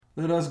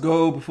Let us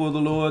go before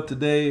the Lord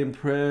today in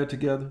prayer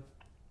together.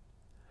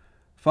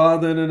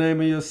 Father, in the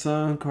name of your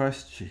Son,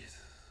 Christ Jesus.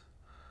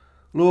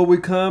 Lord, we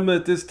come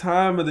at this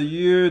time of the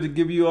year to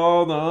give you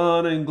all the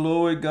honor and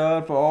glory,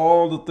 God, for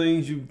all the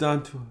things you've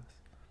done to us.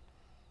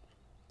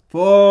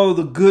 For all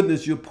the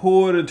goodness you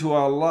poured into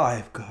our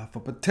life, God, for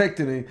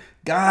protecting and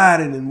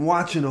guiding and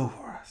watching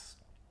over us.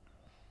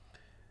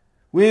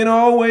 We ain't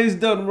always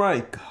done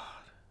right, God.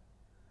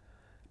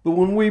 But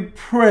when we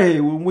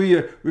pray, when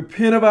we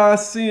repent of our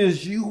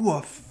sins, you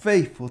are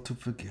faithful to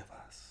forgive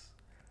us.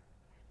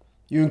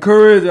 You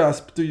encourage us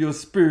through your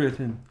Spirit,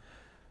 and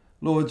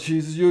Lord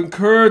Jesus, you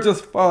encourage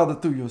us, Father,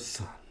 through your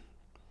Son,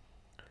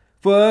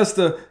 for us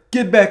to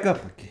get back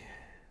up again,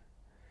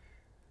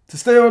 to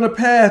stay on the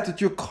path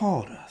that you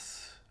called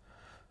us,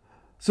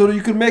 so that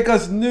you can make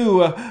us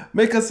new,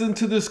 make us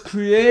into this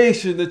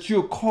creation that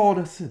you called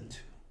us into,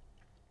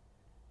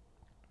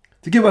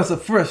 to give us a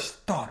fresh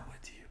start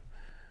with you.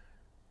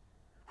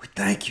 We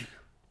thank you.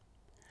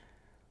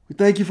 We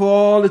thank you for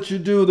all that you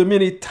do, the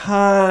many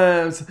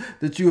times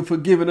that you have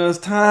forgiven us,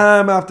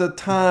 time after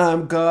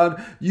time,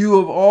 God. You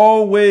have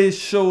always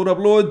showed up.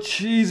 Lord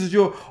Jesus,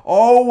 you've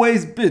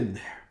always been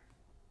there.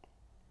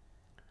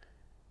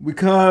 We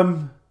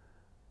come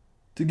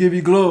to give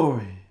you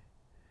glory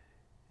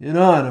and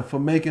honor for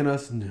making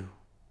us new,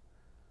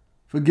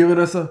 for giving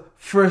us a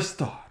fresh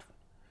start,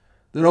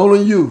 that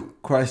only you,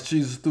 Christ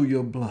Jesus, through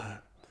your blood,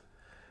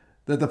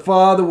 that the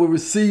Father will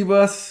receive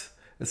us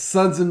as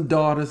sons and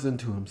daughters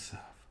into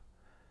himself.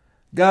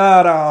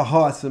 Guide our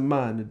hearts and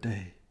mind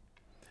today.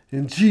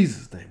 In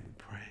Jesus' name we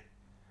pray.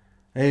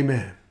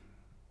 Amen.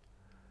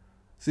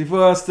 See,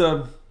 for us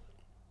to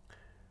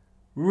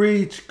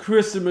reach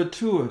Christian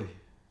maturity,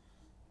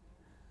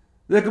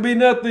 there can be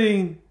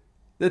nothing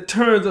that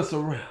turns us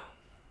around.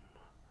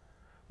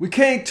 We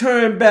can't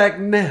turn back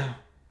now.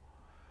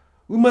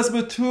 We must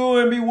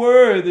mature and be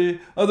worthy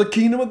of the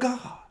kingdom of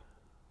God.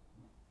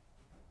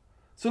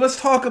 So let's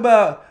talk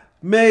about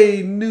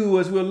made new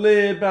as we're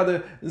led by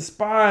the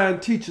inspiring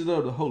teachers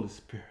of the Holy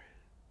Spirit.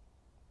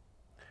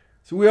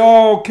 So we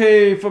all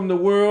came from the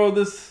world.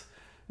 This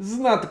is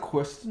not the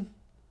question.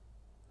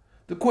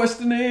 The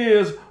question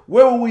is,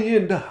 where will we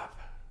end up?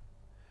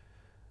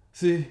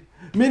 See,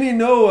 many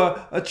know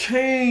a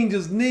change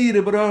is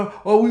needed, but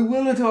are we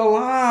willing to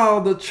allow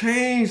the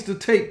change to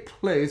take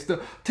place,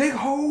 to take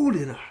hold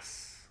in us?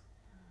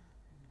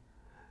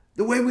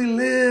 The way we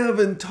live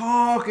and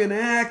talk and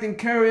act and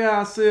carry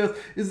ourselves,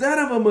 is that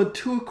of a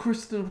mature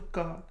Christian of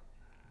God?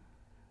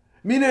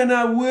 Many are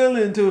not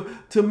willing to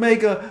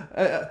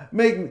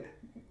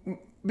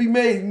be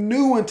made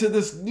new into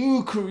this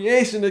new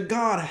creation that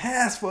God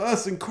has for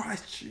us in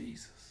Christ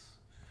Jesus.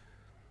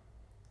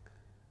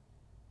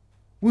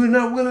 We're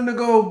not willing to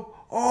go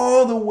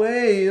all the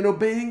way in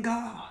obeying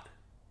God.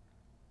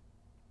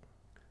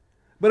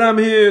 But I'm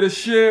here to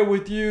share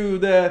with you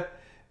that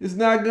it's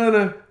not going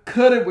to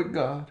cut it with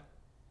God.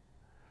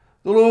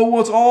 The Lord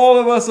wants all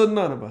of us or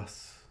none of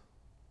us.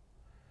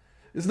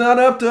 It's not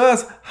up to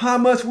us how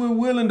much we're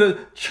willing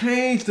to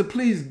change to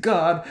please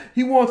God.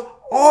 He wants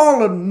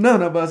all or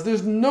none of us.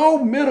 There's no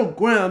middle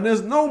ground.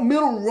 There's no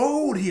middle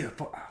road here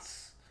for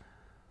us.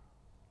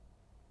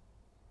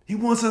 He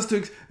wants us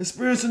to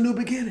experience a new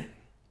beginning,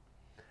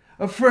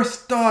 a fresh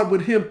start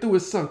with him through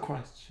his Son,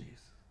 Christ Jesus.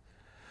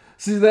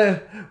 See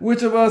that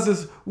which of us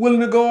is willing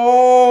to go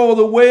all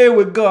the way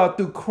with God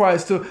through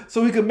Christ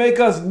so he can make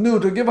us new,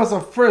 to give us a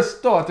fresh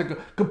start, to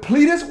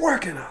complete his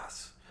work in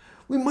us.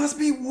 We must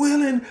be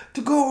willing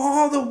to go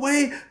all the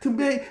way to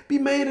be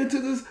made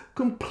into this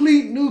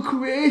complete new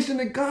creation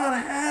that God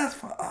has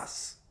for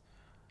us,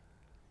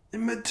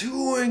 and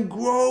mature and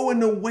grow in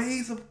the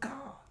ways of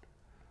God.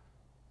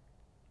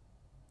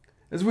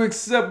 As we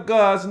accept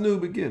God's new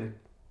beginning,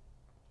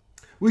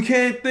 we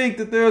can't think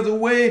that there's a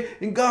way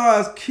in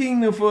God's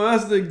kingdom for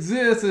us to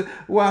exist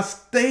while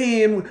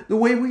staying the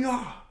way we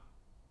are.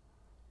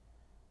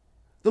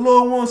 The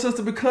Lord wants us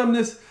to become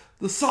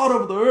the salt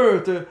of the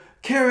earth, to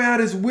carry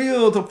out his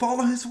will, to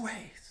follow his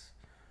ways.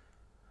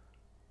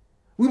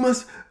 We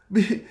must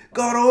be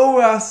God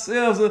over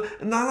ourselves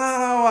and not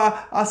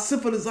allow our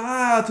sinful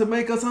desire to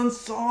make us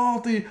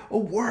unsalty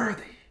or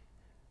worthy.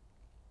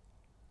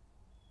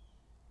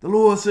 The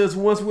Lord says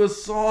once we're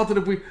salted,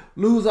 if we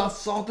lose our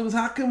saltiness,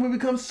 how can we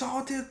become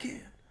salty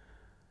again?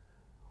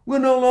 We're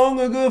no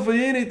longer good for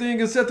anything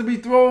except to be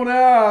thrown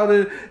out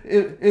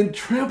and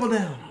trampled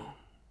down on.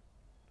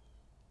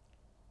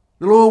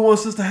 The Lord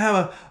wants us to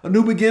have a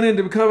new beginning,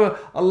 to become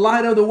a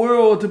light of the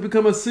world, to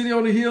become a city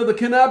on the hill that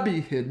cannot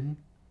be hidden.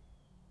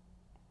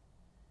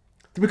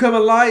 To become a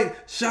light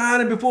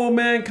shining before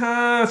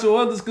mankind so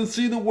others can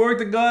see the work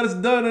that God has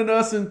done in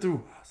us and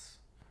through us.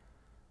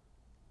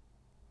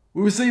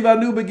 We receive our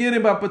new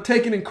beginning by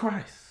partaking in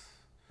Christ.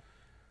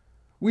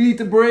 We eat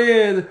the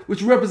bread,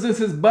 which represents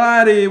his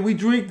body, and we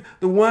drink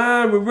the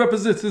wine, which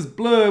represents his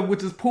blood,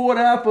 which is poured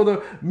out for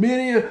the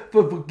many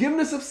for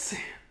forgiveness of sin.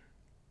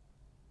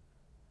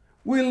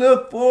 We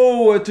look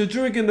forward to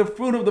drinking the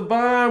fruit of the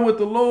vine with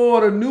the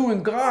Lord anew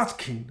in God's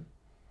kingdom.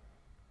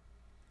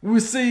 We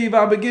receive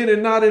our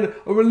beginning not in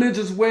a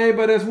religious way,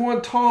 but as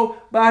one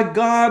taught by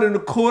God in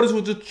accordance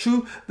with the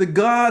truth that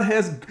God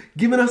has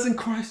given us in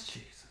Christ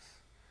Jesus.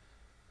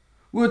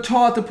 We're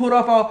taught to put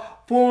off our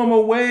former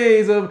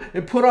ways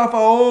and put off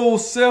our old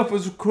self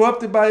as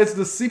corrupted by its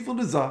deceitful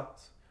desires.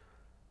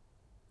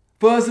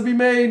 For us to be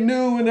made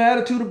new in the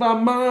attitude of our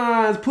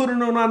minds,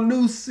 putting on our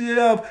new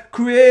self,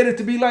 created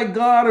to be like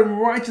God in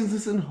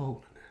righteousness and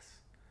holiness.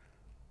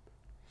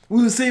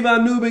 We receive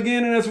our new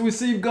beginning as we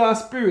receive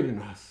God's Spirit in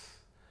us.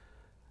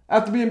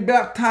 After being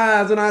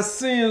baptized and our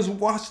sins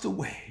washed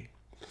away.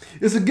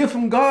 It's a gift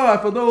from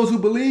God for those who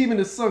believe in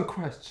His Son,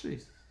 Christ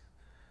Jesus.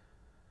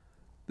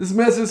 This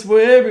message is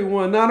for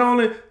everyone, not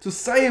only to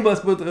save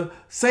us, but to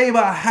save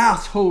our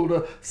household,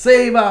 to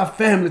save our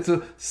family,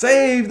 to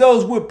save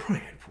those we're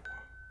praying for.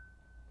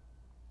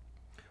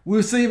 We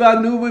receive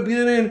our new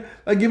beginning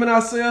by giving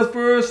ourselves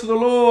first to the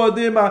Lord,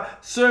 then by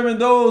serving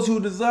those who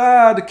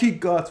desire to keep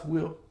God's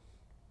will.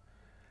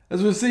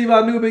 As we receive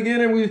our new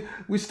beginning,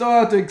 we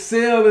start to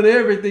excel in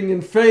everything,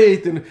 in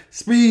faith and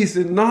speech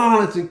and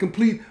knowledge and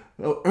complete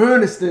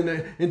earnestness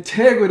and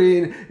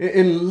integrity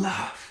and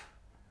love.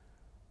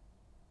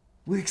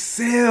 We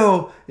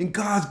excel in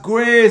God's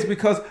grace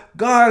because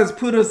God has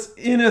put us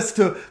in us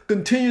to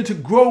continue to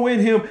grow in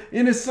Him,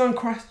 in His Son,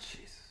 Christ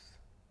Jesus.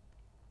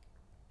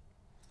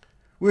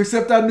 We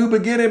accept our new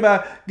beginning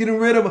by getting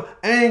rid of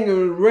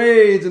anger and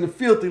rage and the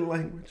filthy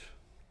language.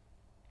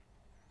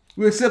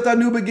 We accept our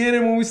new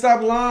beginning when we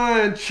stop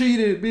lying,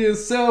 cheating, being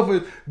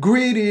selfish,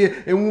 greedy,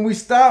 and when we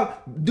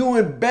stop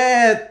doing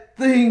bad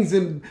things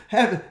and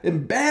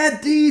having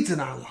bad deeds in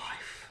our life.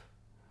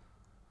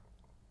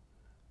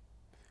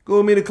 Go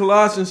with me to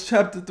Colossians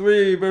chapter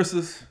 3,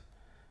 verses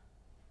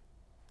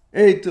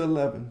 8 to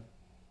 11.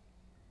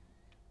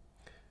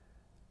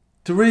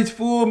 To reach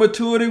full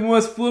maturity, we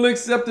must fully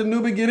accept the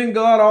new beginning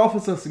God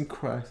offers us in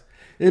Christ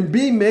and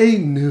be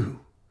made new,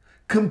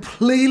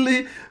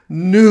 completely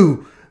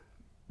new.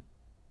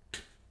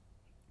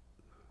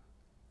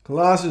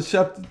 Colossians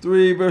chapter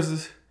 3,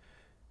 verses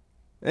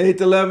 8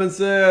 to 11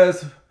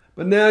 says,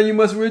 but now you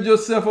must rid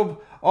yourself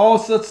of all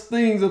such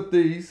things of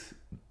these.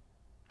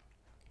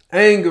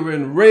 Anger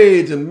and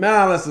rage and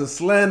malice and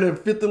slander and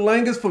filthy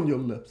language from your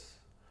lips.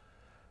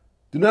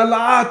 Do not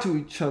lie to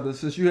each other,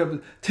 since you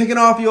have taken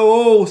off your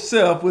old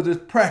self with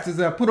its practice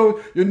and put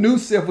on your new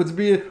self, which is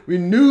being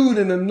renewed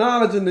in the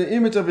knowledge and the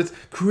image of its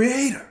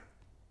Creator.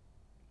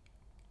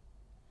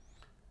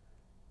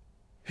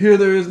 Here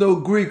there is no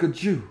Greek or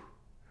Jew,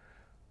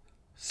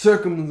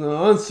 circumcised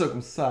or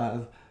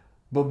uncircumcised,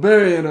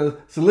 barbarian or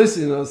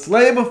Cilician or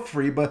slave or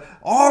free, but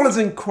all is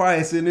in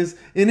Christ and is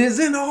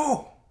in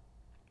all.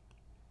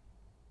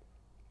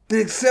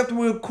 The accept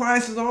when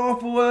Christ is all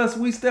for us,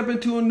 we step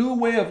into a new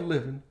way of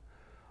living.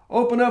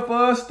 Open up for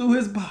us through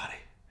His body.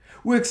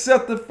 We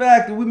accept the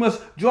fact that we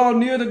must draw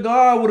near to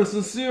God with a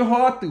sincere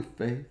heart through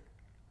faith.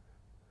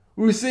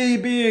 We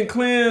receive being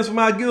cleansed from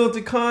our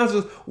guilty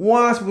conscience,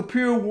 washed with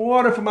pure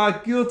water from our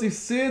guilty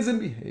sins and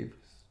behaviors.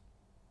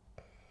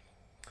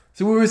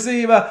 So we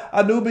receive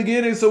our new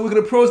beginning so we can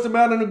approach the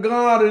mountain of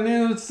God and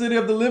enter the city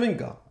of the living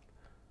God.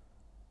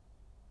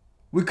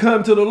 We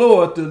come to the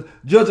Lord, the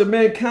judge of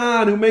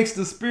mankind, who makes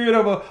the spirit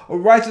of a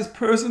righteous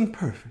person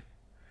perfect.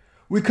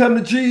 We come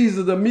to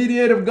Jesus, the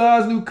mediator of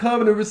God's new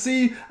covenant,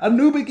 receive a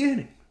new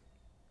beginning.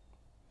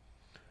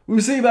 We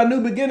receive our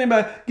new beginning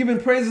by giving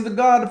praises to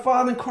God the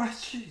Father in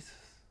Christ Jesus.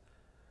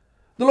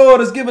 The Lord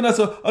has given us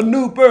a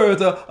new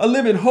birth, a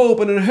living hope,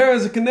 an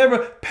inheritance that can never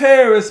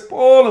perish,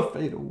 spoil, or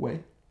fade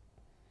away.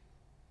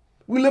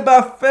 We live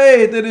by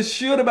faith that is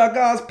sure about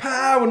God's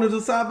power and the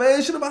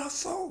salvation of our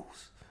souls.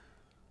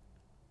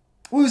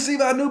 We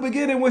receive our new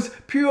beginning, which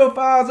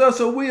purifies us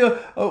so we are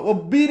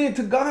obedient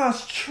to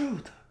God's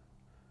truth.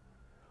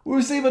 We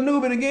receive a new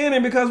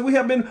beginning because we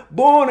have been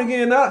born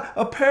again, not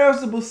a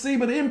perishable seed,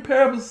 but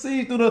imperishable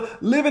seed through the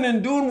living and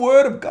enduring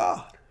Word of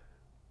God.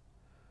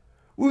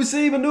 We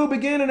receive a new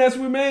beginning as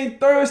we remain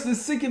thirsty,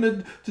 seeking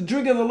to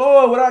drink of the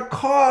Lord without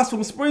cost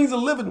from springs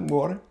of living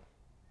water.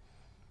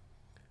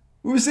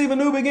 We receive a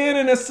new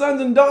beginning as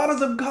sons and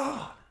daughters of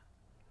God.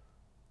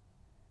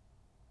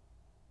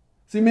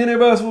 See, many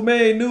of us were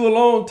made new a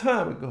long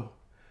time ago.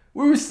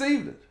 We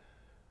received it.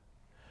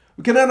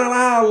 We cannot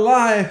allow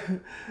life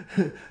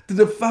to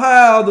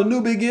defile the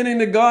new beginning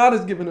that God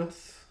has given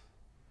us.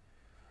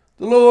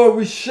 The Lord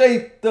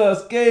reshaped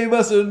us, gave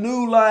us a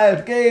new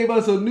life, gave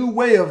us a new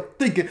way of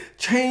thinking,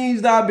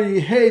 changed our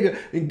behavior,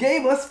 and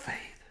gave us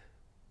faith.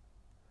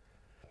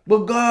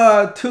 But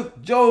God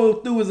took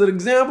Job through as an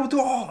example to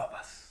all of us.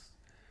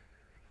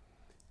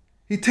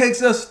 He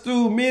takes us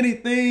through many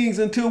things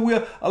until we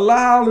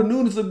allow the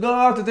newness of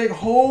God to take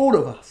hold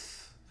of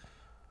us.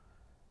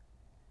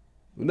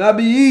 It will not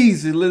be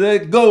easy to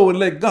let go and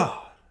let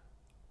God.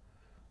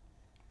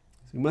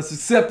 We must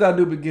accept our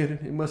new beginning.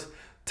 He must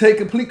take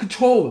complete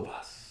control of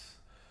us.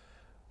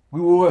 We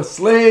were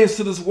slaves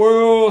to this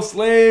world,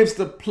 slaves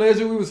to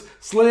pleasure. We were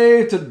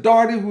slaves to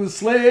darkness. We were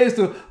slaves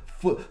to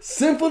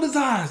sinful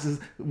desires,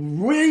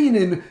 reign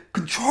and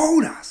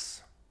control us.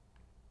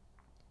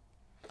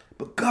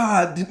 But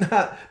God did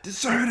not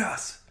desert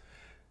us.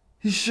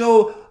 He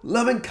showed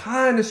loving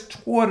kindness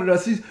toward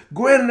us. He's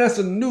granted us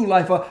a new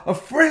life, a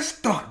fresh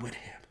start with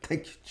him.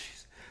 Thank you,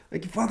 Jesus.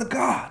 Thank you, Father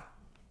God.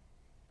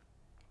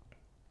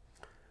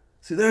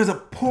 See, there's a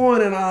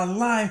point in our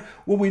life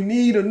where we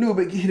need a new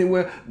beginning,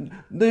 where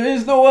there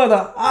is no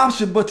other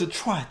option but to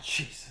try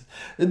Jesus.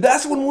 And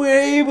that's when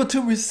we're able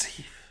to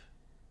receive.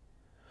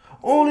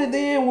 Only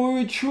then will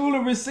we truly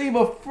receive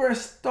a fresh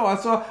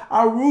start, so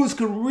our roots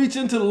can reach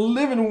into the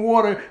living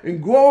water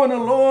and grow in the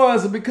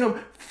Lord and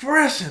become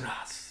fresh in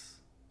us.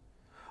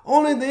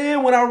 Only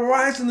then when our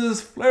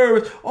righteousness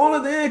flourish, only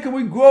then can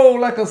we grow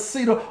like a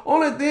cedar.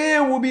 Only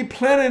then will we be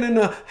planted in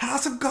the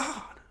house of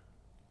God.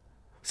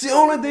 See,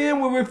 only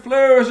then will we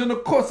flourish in the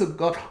courts of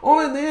God.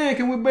 Only then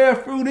can we bear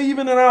fruit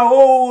even in our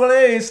old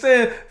age,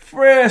 staying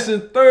fresh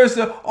and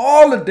thirsty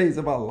all the days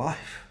of our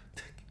life.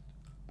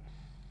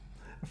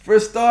 The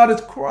first start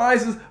is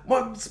Christ is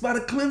marked by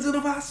the cleansing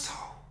of our soul.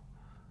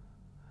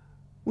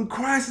 When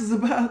Christ is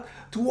about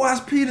to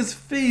wash Peter's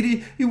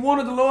feet, he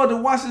wanted the Lord to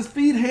wash his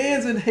feet,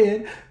 hands and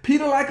head.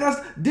 Peter, like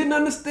us, didn't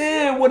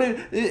understand what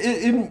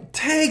it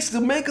takes to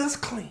make us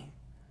clean.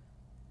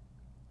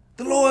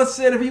 The Lord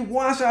said if he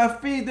wash our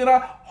feet, then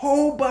our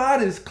whole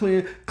body is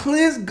clean.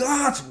 Cleanse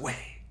God's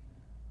way.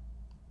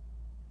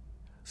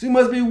 So we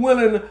must be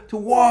willing to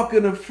walk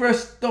in the fresh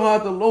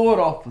start the Lord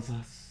offers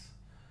us.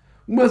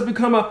 We must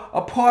become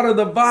a part of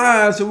the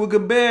vine so we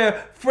can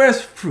bear fresh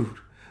fruit.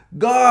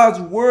 God's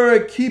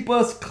word keep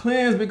us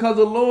cleansed because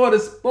the Lord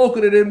has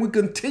spoken it and we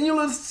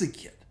continually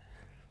seek it.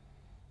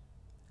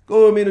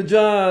 Go with me to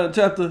John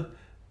chapter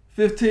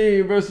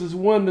 15, verses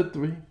 1 to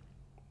 3.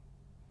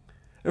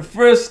 The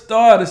first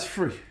start is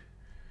free,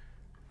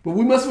 but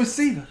we must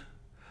receive it.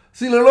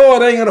 See, the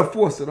Lord ain't going to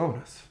force it on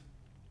us.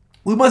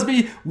 We must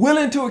be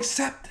willing to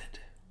accept it.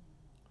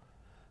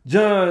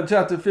 John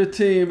chapter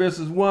 15,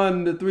 verses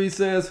 1 to 3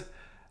 says,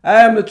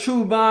 I am the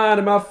true vine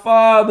and my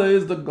Father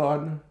is the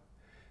gardener.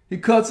 He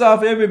cuts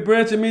off every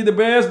branch in me that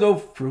bears no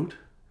fruit.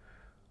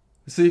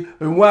 See,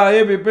 and while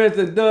every branch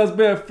that does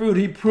bear fruit,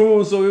 he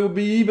prunes so it will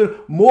be even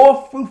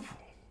more fruitful.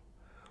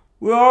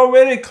 We're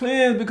already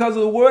cleansed because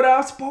of the word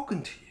I've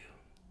spoken to you.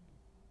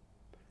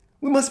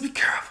 We must be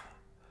careful.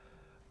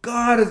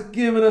 God has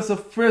given us a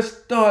fresh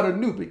start, a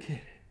new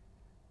beginning.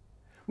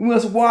 We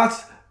must watch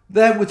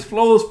that which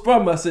flows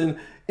from us and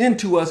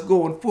into us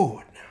going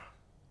forward now.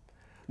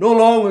 No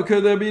longer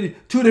can there be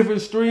two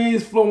different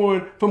streams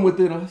flowing from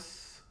within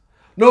us.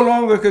 No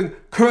longer can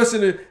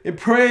cursing and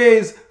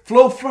praise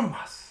flow from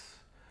us.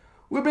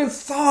 We've been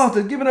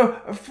salted, given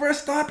a fresh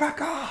start by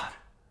God.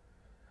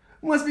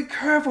 We must be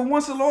careful.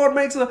 Once the Lord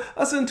makes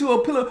us into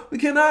a pillar, we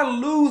cannot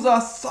lose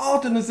our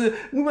saltiness.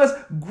 We must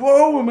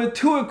grow and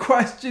mature in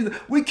Christ Jesus.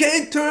 We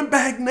can't turn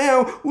back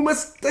now. We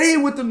must stay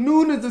with the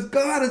newness that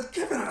God has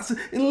given us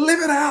and live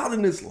it out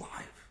in this life.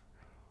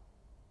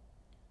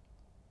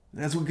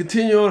 As we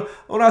continue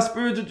on our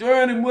spiritual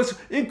journey, we must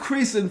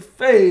increase in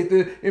faith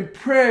and in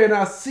prayer and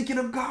our seeking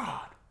of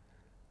God.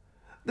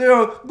 There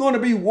are going to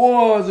be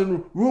wars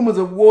and rumors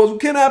of wars. We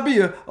cannot be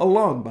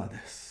alarmed by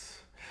this.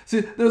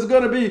 See, there's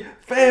going to be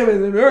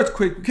famine and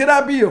earthquake. We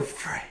cannot be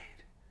afraid.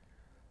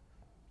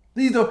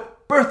 These are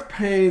birth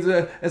pains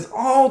as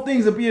all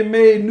things are being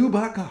made new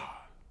by God.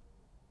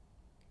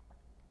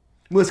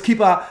 We must keep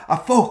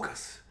our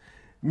focus.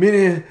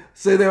 Many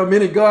say there are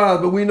many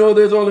gods, but we know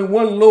there's only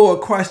one Lord,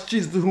 Christ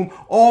Jesus, through whom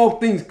all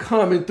things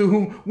come and through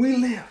whom we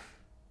live.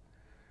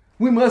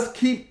 We must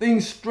keep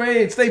things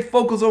straight, stay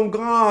focused on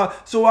God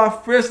so our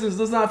freshness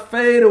does not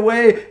fade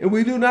away and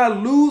we do not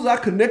lose our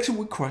connection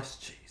with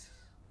Christ Jesus.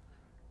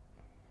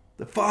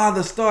 The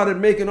Father started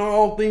making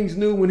all things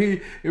new when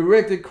he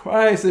erected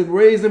Christ and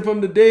raised him from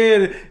the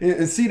dead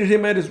and seated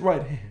him at his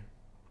right hand.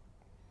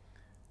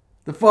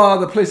 The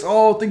Father placed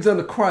all things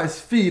under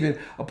Christ's feet and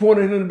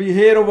appointed him to be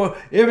head over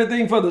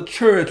everything for the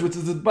church, which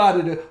is his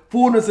body, the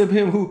fullness of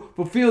him who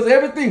fulfills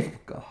everything for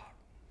God.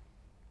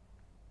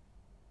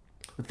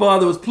 The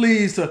Father was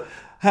pleased to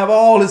have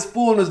all his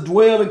fullness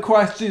dwell in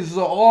Christ Jesus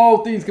so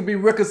all things can be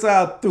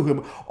reconciled through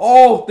him.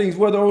 All things,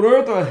 whether on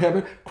earth or in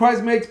heaven,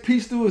 Christ makes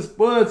peace through his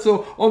blood.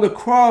 So on the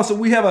cross, so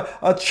we have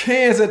a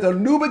chance at the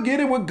new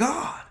beginning with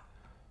God.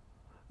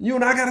 You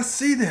and I got to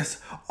see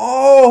this.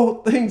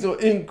 All things are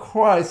in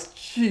Christ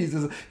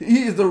Jesus.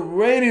 He is the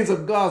radiance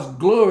of God's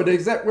glory, the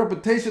exact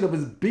reputation of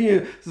his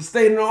being,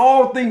 sustaining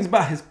all things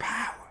by his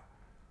power.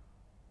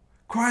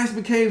 Christ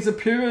became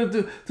superior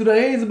to the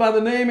angels by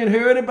the name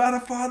inherited by the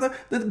Father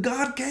that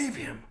God gave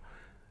him.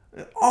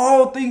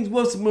 All things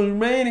must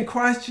remain in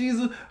Christ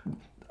Jesus.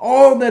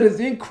 All that is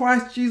in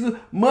Christ Jesus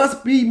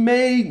must be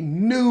made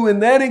new,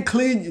 and that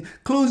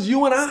includes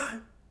you and I.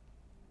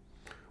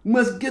 We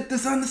must get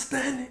this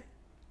understanding.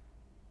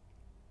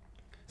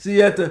 See,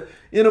 at the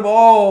end of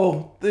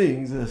all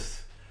things,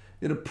 as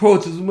it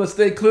approaches, we must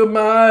stay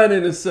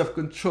clear-minded and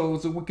self-control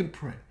so we can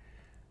pray.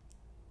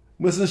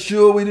 We must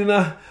ensure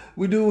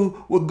we do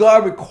what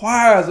God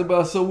requires of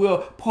us so we're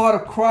part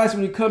of Christ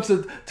when it comes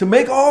to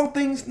make all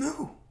things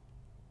new.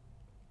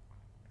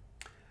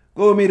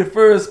 Go with me to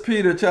 1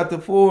 Peter chapter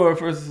 4,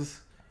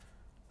 verses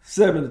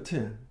 7 to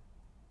 10.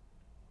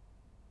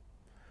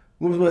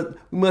 We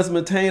must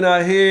maintain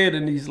our head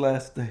in these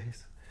last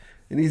days,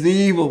 in these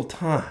evil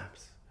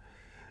times.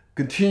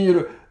 Continue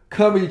to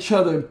cover each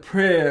other in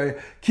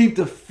prayer. Keep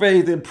the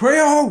faith and pray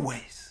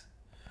always.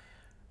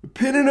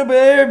 Repenting of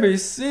every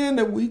sin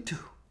that we do.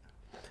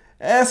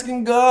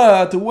 Asking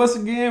God to once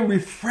again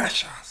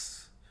refresh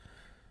us.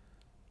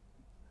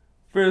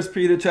 1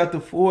 Peter chapter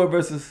 4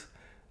 verses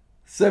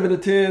 7 to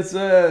 10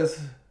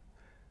 says,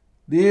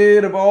 the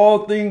end of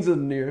all things is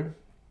near.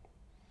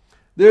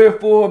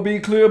 Therefore be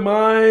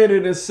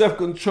clear-minded and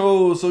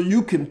self-controlled so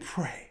you can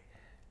pray.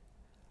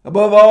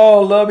 Above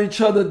all, love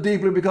each other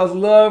deeply because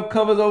love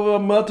covers over a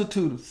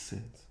multitude of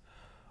sins.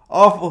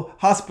 Offer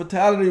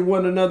hospitality to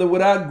one another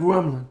without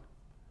grumbling.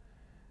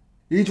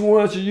 Each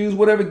one should use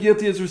whatever gift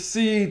he has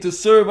received to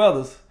serve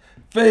others,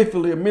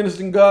 faithfully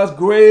administering God's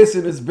grace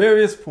in its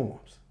various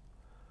forms.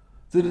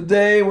 To the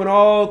day when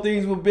all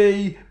things will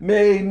be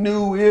made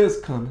new is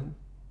coming.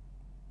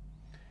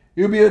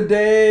 It will be a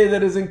day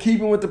that is in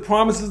keeping with the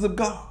promises of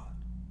God.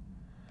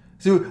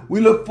 So we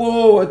look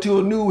forward to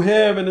a new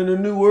heaven and a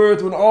new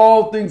earth when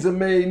all things are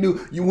made new.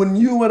 When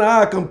you and I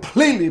are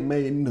completely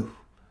made new.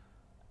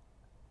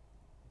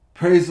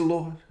 Praise the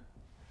Lord.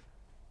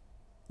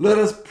 Let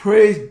us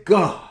praise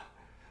God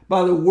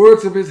by the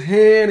works of his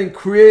hand in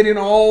creating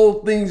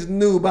all things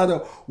new. By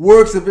the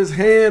works of his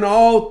hand,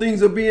 all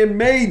things are being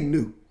made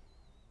new.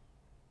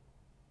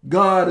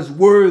 God is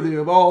worthy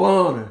of all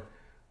honor,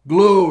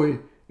 glory,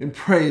 and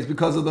praise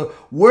because of the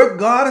work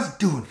God is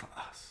doing for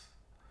us.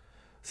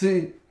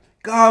 See,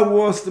 God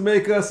wants to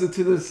make us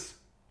into this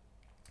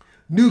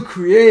new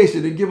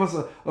creation and give us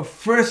a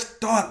fresh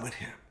start with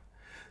him.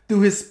 Through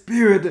his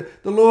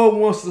spirit, the Lord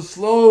wants to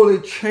slowly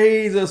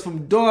change us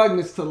from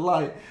darkness to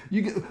light.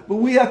 But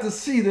we have to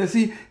see this.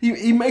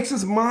 He makes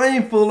us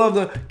mindful of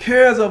the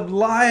cares of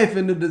life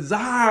and the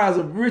desires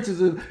of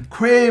riches and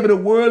craving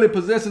of worldly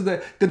possessions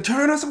that can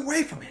turn us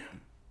away from him.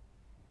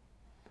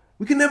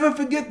 We can never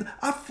forget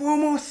our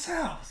former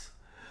selves.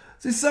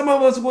 See, some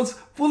of us was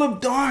full of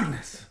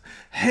darkness.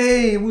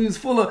 Hey, we was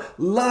full of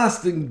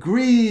lust and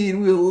greed.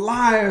 We were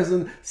liars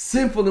and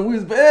sinful, and we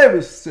was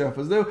very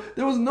selfish. There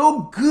was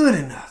no good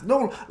in us,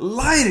 no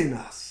light in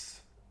us.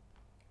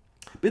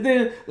 But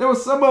then there were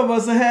some of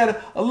us that had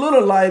a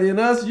little light in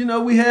us. You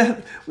know, we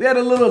had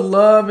a little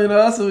love in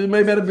us. It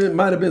might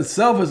have been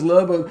selfish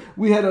love, but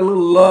we had a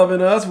little love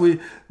in us. We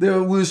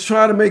was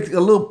trying to make a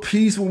little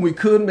peace when we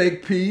couldn't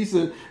make peace,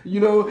 and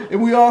and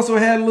we also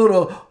had a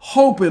little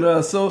hope in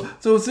us. So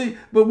see,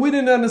 but we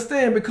didn't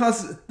understand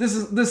because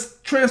this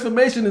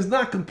transformation is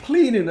not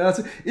complete in us.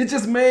 It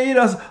just made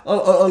us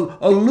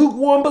a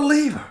lukewarm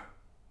believer.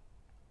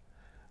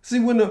 See,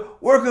 when the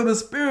work of the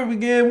Spirit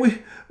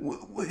began,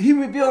 he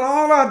revealed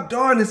all our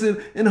darkness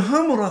and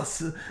humbled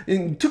us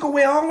and took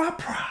away all our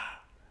pride.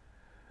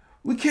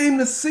 We came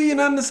to see and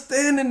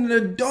understand in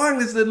the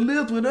darkness that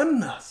lived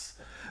within us.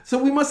 So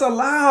we must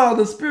allow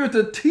the Spirit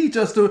to teach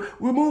us to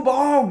remove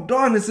all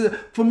darkness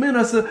from in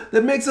us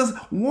that makes us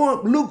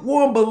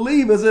lukewarm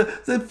believers,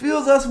 that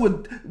fills us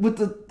with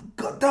the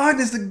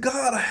darkness that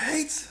God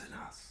hates.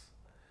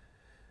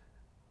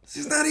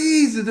 It's not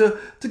easy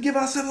to give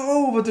ourselves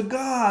over to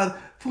God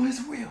for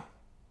his will.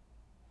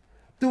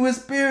 Through his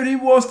Spirit, he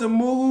wants to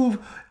move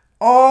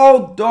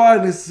all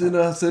darkness in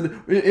us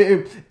and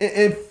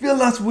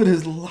fill us with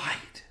his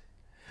light.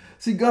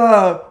 See,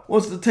 God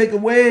wants to take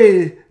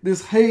away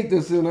this hate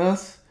that's in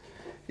us,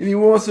 and he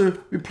wants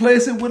to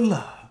replace it with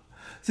love.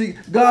 See,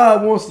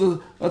 God wants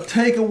to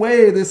take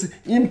away this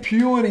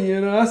impurity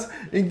in us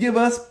and give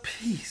us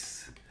peace.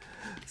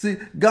 See,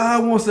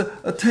 God wants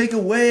to take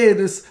away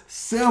this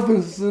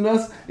selfishness in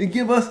us and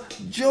give us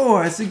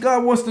joy. See,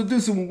 God wants to do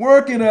some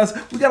work in us.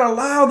 We got to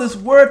allow this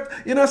work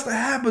in us to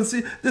happen.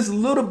 See, this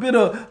little bit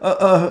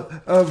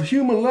of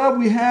human love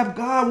we have,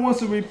 God wants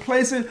to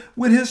replace it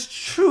with his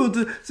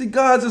truth. See,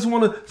 God just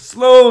wants to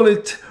slowly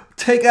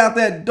take out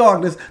that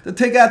darkness, to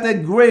take out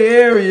that gray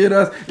area in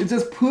us and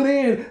just put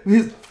in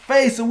his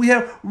faith so we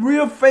have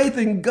real faith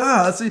in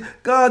God. See,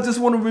 God just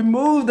want to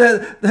remove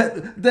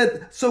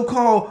that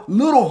so-called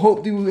little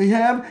hope that we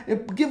have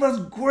and give us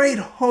great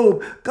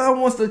hope. God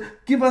wants to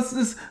give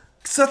us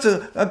such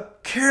a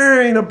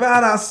caring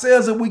about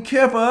ourselves, that we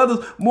care for others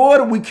more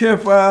than we care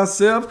for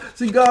ourselves.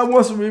 See, God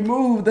wants to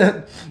remove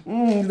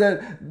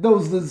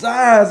those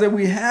desires that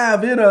we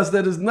have in us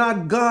that is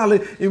not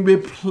godly and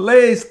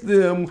replace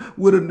them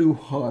with a new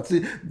heart.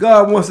 See,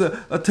 God wants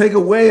to take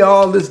away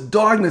all this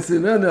darkness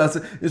in us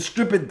and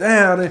strip it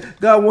down. And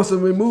God wants to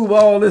remove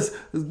all this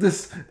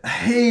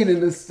hate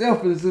and this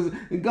selfishness.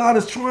 And God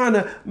is trying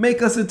to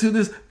make us into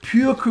this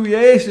pure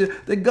creation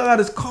that God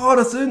has called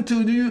us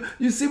into. Do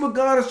you see what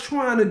God is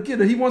trying to get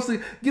it. He wants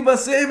to give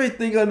us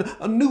everything,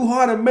 a new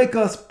heart, and make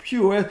us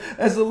pure.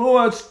 As the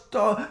Lord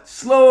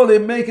slowly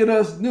making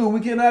us new, we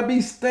cannot be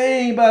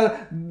stained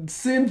by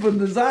sinful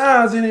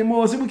desires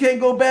anymore. So we can't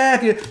go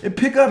back and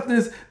pick up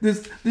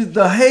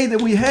the hate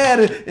that we had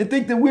and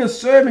think that we're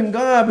serving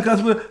God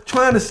because we're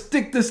trying to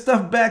stick this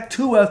stuff back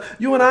to us.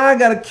 You and I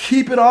got to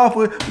keep it off.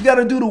 We got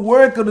to do the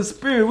work of the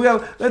Spirit. We got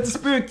to let the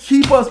Spirit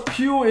keep us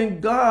pure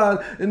in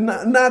God and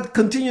not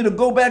continue to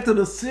go back to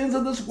the sins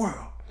of this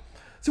world.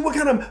 See, what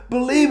kind of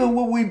believer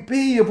would we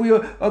be if we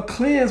are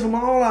cleansed from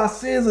all our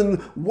sins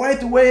and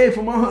wiped away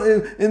from all,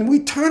 and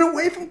we turn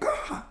away from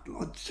God?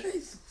 Lord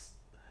Jesus.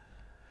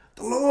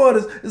 The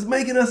Lord is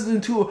making us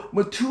into a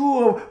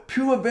mature,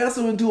 pure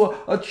vessel, into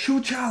a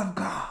true child of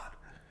God.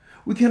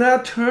 We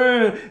cannot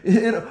turn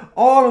it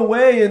all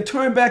away and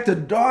turn back to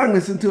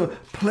darkness, into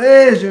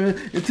pleasure,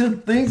 into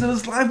things of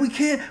this life. We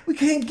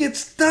can't get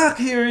stuck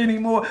here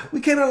anymore.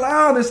 We can't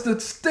allow this to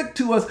stick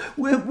to us.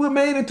 We're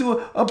made into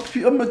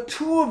a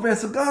mature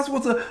vessel. God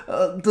wants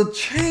to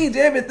change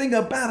everything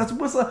about us. He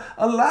wants to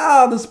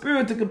allow the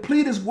Spirit to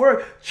complete His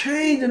work,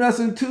 changing us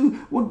into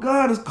what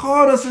God has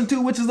called us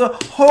into, which is a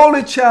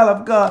holy child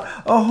of God,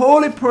 a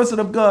holy person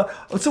of God,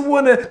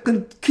 someone that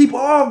can keep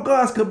all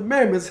God's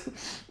commandments.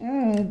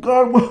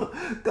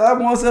 God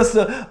wants us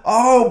to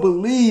all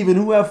believe and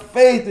who have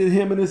faith in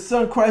Him and His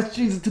Son Christ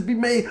Jesus to be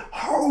made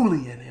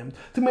holy in Him,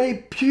 to be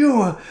made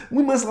pure.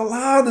 We must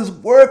allow this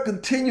work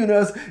continue in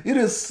us. It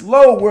is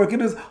slow work.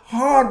 It is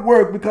hard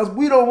work because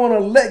we don't want to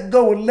let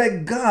go and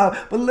let God.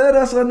 But let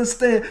us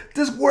understand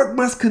this work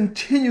must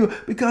continue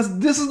because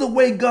this is the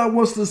way God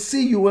wants to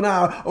see you and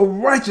I, a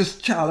righteous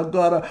child of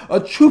God, a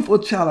truthful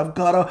child of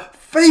God, a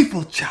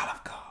faithful child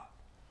of God.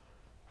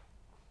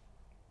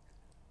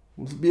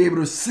 To be able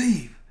to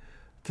receive,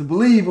 to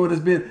believe what has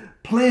been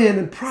planned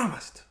and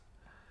promised.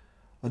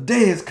 A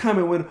day is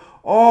coming when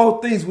all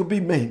things will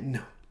be made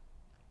new.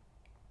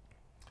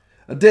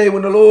 A day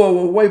when the Lord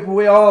will wipe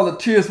away all the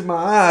tears from my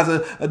eyes.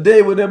 A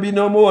day when there'll be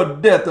no more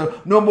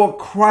death, no more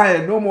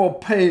crying, no more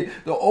pain.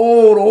 The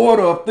old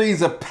order of things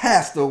have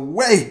passed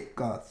away,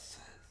 God says.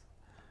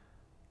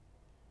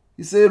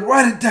 He said,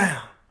 write it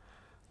down.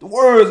 The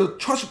words are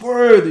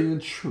trustworthy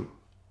and true.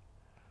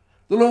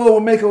 The Lord will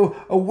make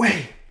a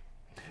way.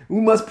 We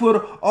must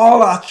put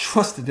all our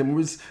trust in Him.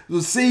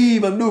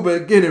 Receive a new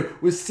beginning.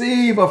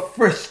 Receive a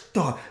fresh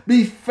start.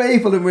 Be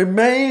faithful and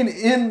remain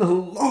in the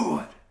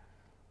Lord.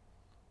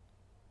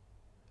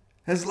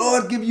 Has the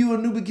Lord given you a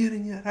new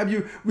beginning yet? Have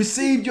you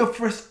received your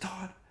fresh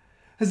start?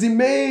 Has He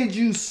made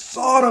you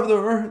salt of the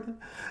earth?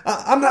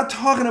 I'm not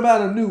talking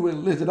about a new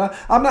religion.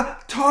 I'm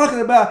not talking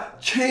about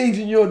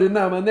changing your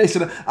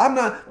denomination. I'm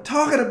not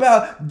talking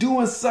about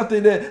doing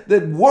something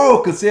that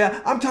world could say.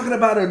 I'm talking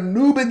about a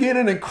new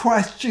beginning in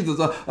Christ Jesus,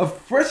 a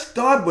fresh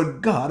start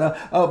with God,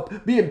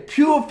 being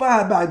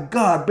purified by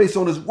God based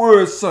on His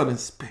Word, Son, and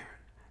Spirit.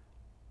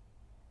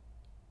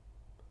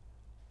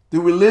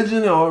 The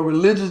religion or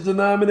religious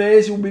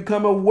denomination will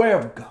become aware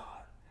of God.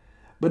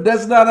 But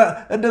that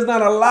does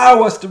not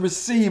allow us to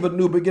receive a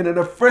new beginning,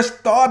 a fresh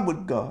start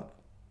with God.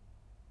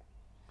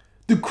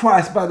 Through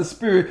Christ, by the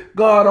Spirit,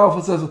 God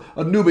offers us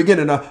a new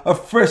beginning, a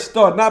fresh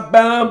start, not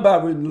bound by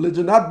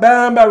religion, not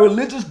bound by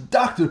religious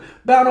doctrine,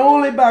 bound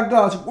only by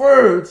God's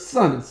Word,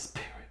 Son, and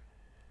Spirit.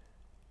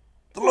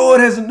 The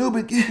Lord has a new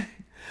beginning,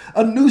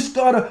 a new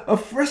start, a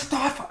fresh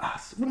start for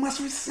us. We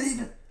must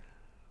receive it.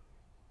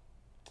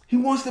 He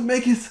wants to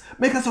make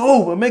us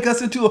over, make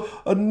us into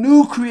a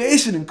new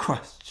creation in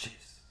Christ Jesus.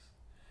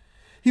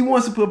 He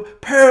wants to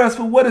prepare us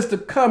for what is to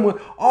come when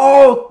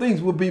all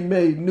things will be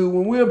made new,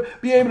 when we'll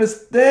be able to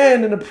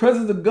stand in the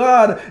presence of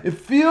God and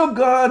feel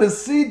God and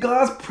see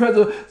God's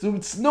presence,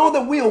 so know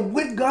that we are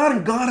with God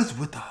and God is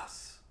with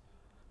us.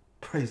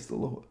 Praise the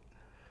Lord.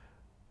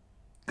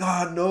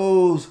 God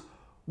knows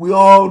we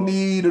all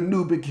need a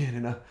new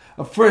beginning,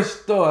 a fresh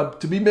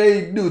start, to be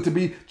made new, to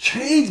be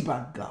changed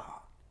by God.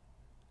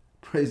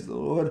 Praise the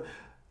Lord.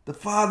 The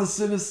Father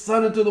sent His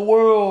Son into the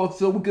world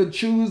so we could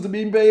choose to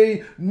be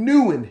made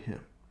new in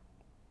Him.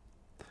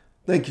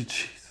 Thank you,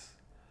 Jesus.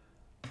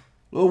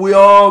 Lord, we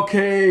all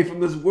came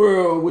from this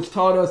world which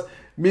taught us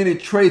many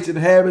traits and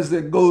habits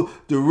that go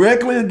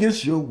directly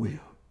against your will.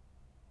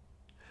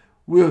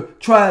 We'll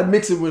try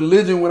mixing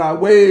religion with our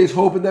ways,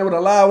 hoping that would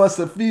allow us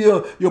to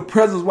feel your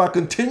presence while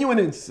continuing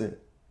in sin.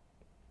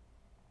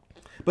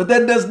 But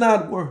that does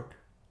not work.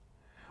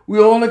 We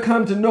only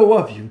come to know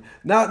of you,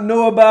 not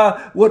know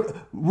about what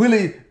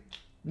really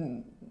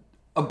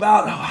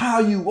about how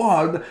you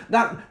are.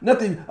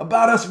 Nothing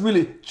about us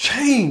really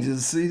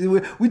changes. See,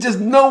 we just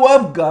know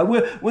of God.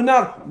 We're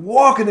not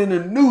walking in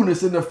the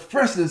newness and the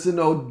freshness and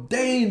the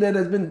ordained that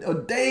has been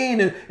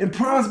ordained and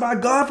promised by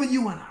God for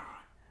you and I.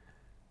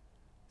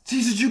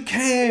 Jesus, you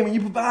came and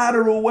you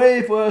provided a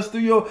way for us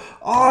through your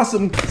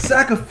awesome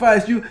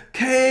sacrifice. You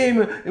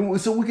came and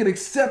so we can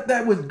accept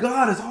that which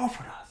God has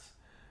offered us.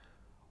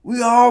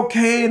 We all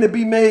came to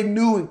be made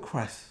new in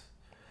Christ.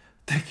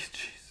 Thank you,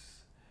 Jesus.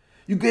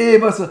 You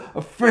gave us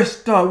a fresh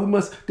start. We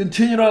must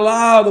continue to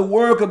allow the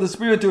work of the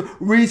Spirit to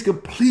reach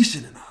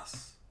completion in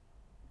us.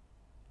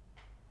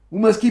 We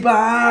must keep our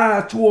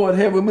eyes toward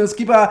heaven. We must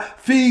keep our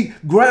feet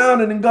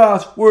grounded in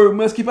God's word. We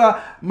must keep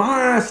our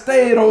mind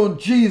stayed on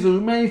Jesus.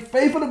 Remain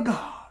faithful to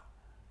God.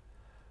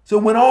 So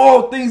when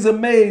all things are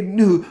made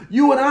new,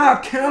 you and I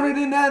are counted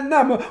in that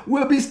number.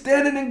 We'll be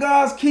standing in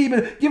God's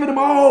keeping, giving him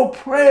all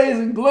praise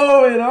and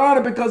glory and honor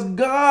because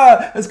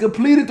God has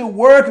completed the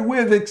work and we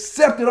have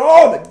accepted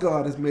all that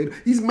God has made.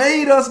 He's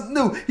made us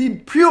new. He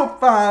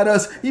purified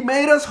us. He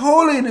made us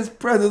holy in his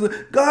presence.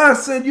 God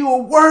said you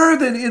are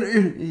worthy to enter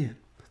in.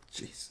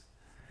 Jesus.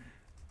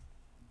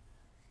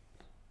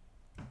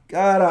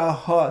 Guide our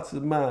hearts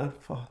and minds,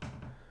 Father.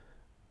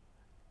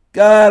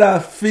 Guide our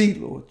feet,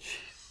 Lord Jesus.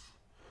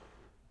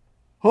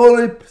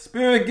 Holy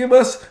Spirit, give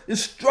us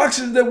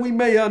instructions that we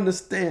may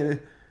understand.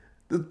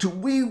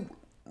 We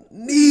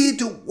need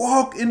to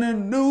walk in the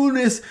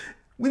newness.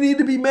 We need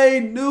to be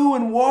made new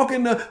and walk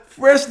in the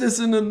freshness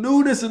and the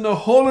newness and the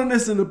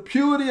holiness and the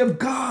purity of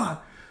God.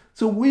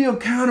 So we are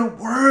counted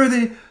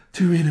worthy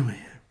to enter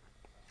in.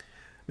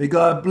 May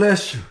God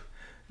bless you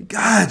and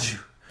guide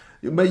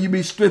you. May you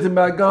be strengthened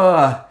by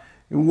God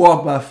and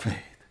walk by faith.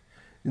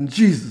 In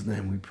Jesus'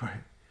 name we pray.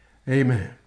 Amen.